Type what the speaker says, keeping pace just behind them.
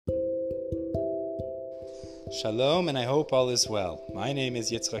Shalom, and I hope all is well. My name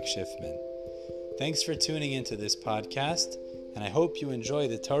is Yitzchak Schiffman. Thanks for tuning into this podcast, and I hope you enjoy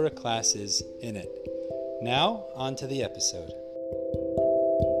the Torah classes in it. Now, on to the episode.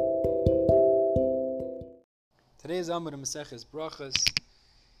 Today's Amud Maseches Berachos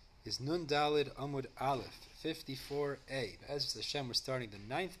is Nun Dalid Amud Aleph 54a. As Hashem, we're starting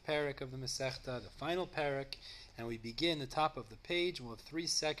the 9th parak of the Masechta, the final parak, and we begin the top of the page. We'll have 3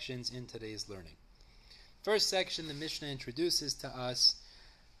 sections in today's learning. First section, the Mishnah introduces to us,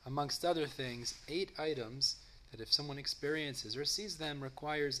 amongst other things, 8 items that if someone experiences or sees them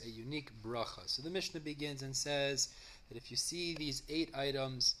requires a unique bracha. So the Mishnah begins and says that if you see these 8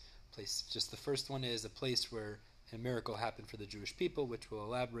 items, just the first one is a place where a miracle happened for the Jewish people, which we'll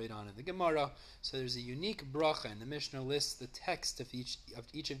elaborate on in the Gemara. So there's a unique bracha, and the Mishnah lists the text of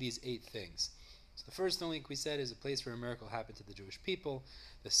each of these 8 things. So the first one, like we said, is a place where a miracle happened to the Jewish people.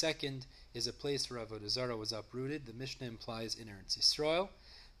 The second is a place where Avodah Zarah was uprooted. The Mishnah implies in Eretz Yisrael.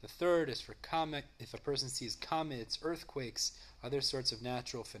 The third is for Kama, if a person sees comets, earthquakes, other sorts of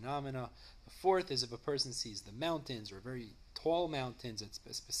natural phenomena. The fourth is if a person sees the mountains, or very tall mountains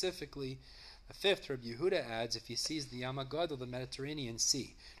specifically. The fifth, Rabbi Yehuda adds, if he sees the Yam HaGadol, the Mediterranean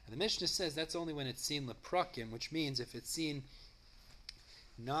Sea. And the Mishnah says that's only when it's seen leprakim, which means if it's seen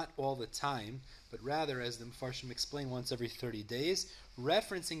not all the time, but rather, as the Mefarshim explain, once every 30 days,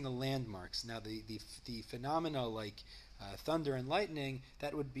 referencing the landmarks. Now, the phenomena like thunder and lightning,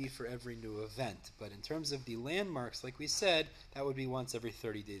 that would be for every new event. But in terms of the landmarks, like we said, that would be once every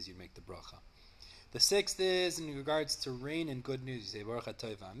 30 days you'd make the bracha. The sixth is in regards to rain and good news, you say Baruch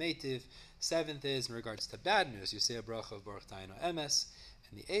Atov Ha'ametiv. Seventh is in regards to bad news, you say a bracha of Baruch Ta'inu Emes.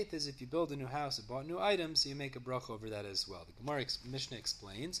 And the eighth is if you build a new house and bought new items, so you make a bracha over that as well. The Gemara Mishnah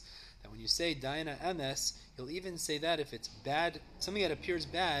explains that when you say Dayana Emes, you'll even say that if it's bad, something that appears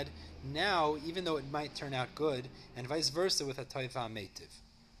bad, now, even though it might turn out good, and vice versa with a Toiva Meitiv.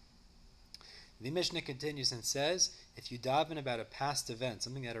 The Mishnah continues and says, if you daven about a past event,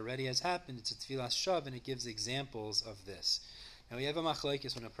 something that already has happened, it's a Tfilas Shav, and it gives examples of this. Now we have a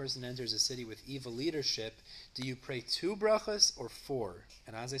machlokes when a person enters a city with evil leadership. Do you pray 2 brachas or 4?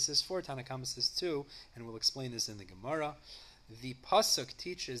 And Azai says 4, Tanna Kama says 2, and we'll explain this in the Gemara. The pasuk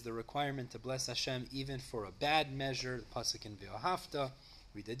teaches the requirement to bless Hashem even for a bad measure. The pasuk in Ve'ohavta,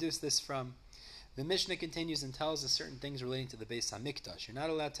 we deduce this from. The Mishnah continues and tells us certain things relating to the Beis Hamikdash. You're not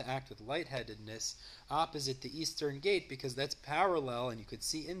allowed to act with lightheadedness opposite the eastern gate because that's parallel and you could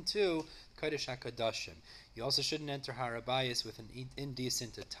see into Kodesh HaKodashim. You also shouldn't enter Har HaBayis with an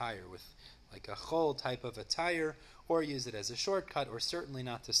indecent attire, with like a chol type of attire, or use it as a shortcut, or certainly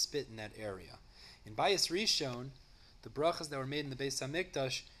not to spit in that area. In Bayis Rishon, the brachas that were made in the Beis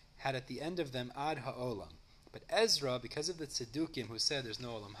Hamikdash had at the end of them Ad HaOlam. But Ezra, because of the Tzedukim who said there's no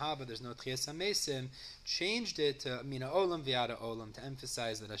Olam Haba, there's no Tchias HaMesim, changed it to Mina Olam V'Ada Olam, to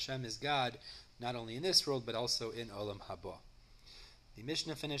emphasize that Hashem is God, not only in this world, but also in Olam Haba. The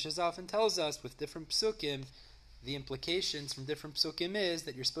Mishnah finishes off and tells us with different psukim, the implications from different psukim is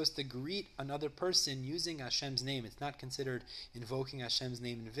that you're supposed to greet another person using Hashem's name. It's not considered invoking Hashem's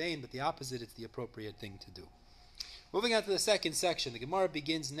name in vain, but the opposite, it's the appropriate thing to do. Moving on to the second section, the Gemara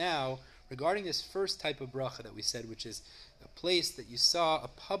begins now regarding this first type of bracha that we said, which is a place that you saw a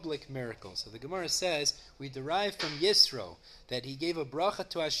public miracle. So the Gemara says, we derive from Yisro that he gave a bracha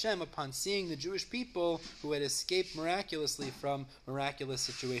to Hashem upon seeing the Jewish people who had escaped miraculously from miraculous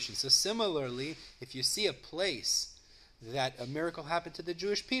situations. So similarly, if you see a place that a miracle happened to the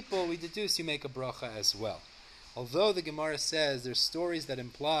Jewish people, we deduce you make a bracha as well. Although the Gemara says there's stories that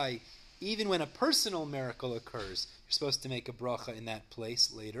imply even when a personal miracle occurs, you're supposed to make a bracha in that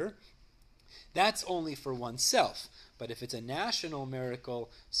place later. That's only for oneself. But if it's a national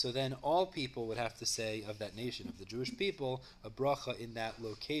miracle, so then all people would have to say of that nation, of the Jewish people, a bracha in that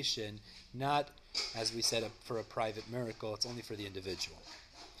location, not, as we said, for a private miracle. It's only for the individual.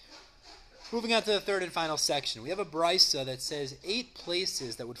 Moving on to the third and final section. We have a brisa that says 8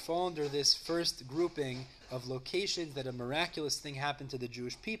 places that would fall under this first grouping of locations that a miraculous thing happened to the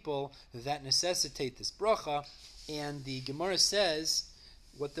Jewish people that necessitate this bracha. And the Gemara says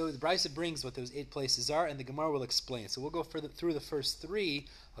what the brisa brings, what those 8 places are, and the Gemara will explain. So we'll go through the first 3,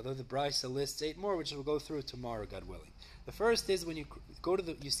 although the brisa lists 8 more, which we'll go through tomorrow, God willing. The first is when you go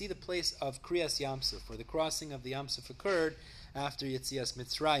to you see the place of Kriyas Yamsuf, where the crossing of the Yamsuf occurred after Yetzias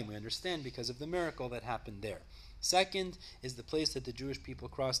Mitzrayim. We understand because of the miracle that happened there. Second is the place that the Jewish people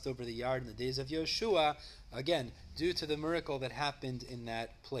crossed over the yard in the days of Yoshua, again, due to the miracle that happened in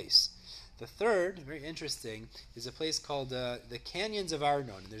that place. The third, very interesting, is a place called the Canyons of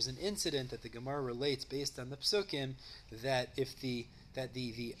Arnon. And there's an incident that the Gemara relates based on the Psukim that if the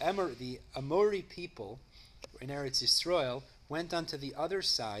Amori people in Eretz Yisrael went onto the other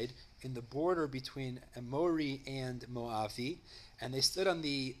side in the border between Amori and Moavi, and they stood on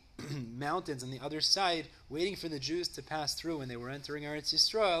the mountains on the other side waiting for the Jews to pass through when they were entering Eretz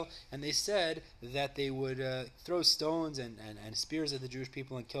Yisrael, and they said that they would throw stones and spears at the Jewish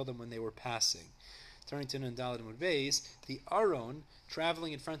people and kill them when they were passing. Turning to Nun Daled Amud Beis, the Aron,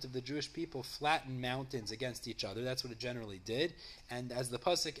 traveling in front of the Jewish people, flattened mountains against each other. That's what it generally did. And as the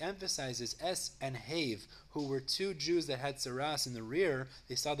Pasuk emphasizes, Es and Hav, who were two Jews that had Saras in the rear,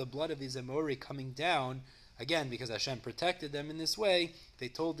 they saw the blood of these Amori coming down. Again, because Hashem protected them in this way, they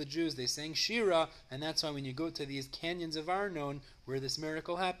told the Jews, they sang Shira, and that's why when you go to these canyons of Arnon, where this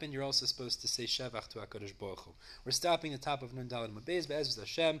miracle happened, you're also supposed to say Shevach to HaKadosh Baruch Hu. We're stopping the top of Nun Daled Amud Beis, but as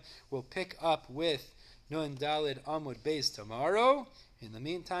Hashem, we'll pick up with Nun Daled Amud Beis tomorrow. In the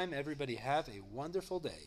meantime, everybody have a wonderful day.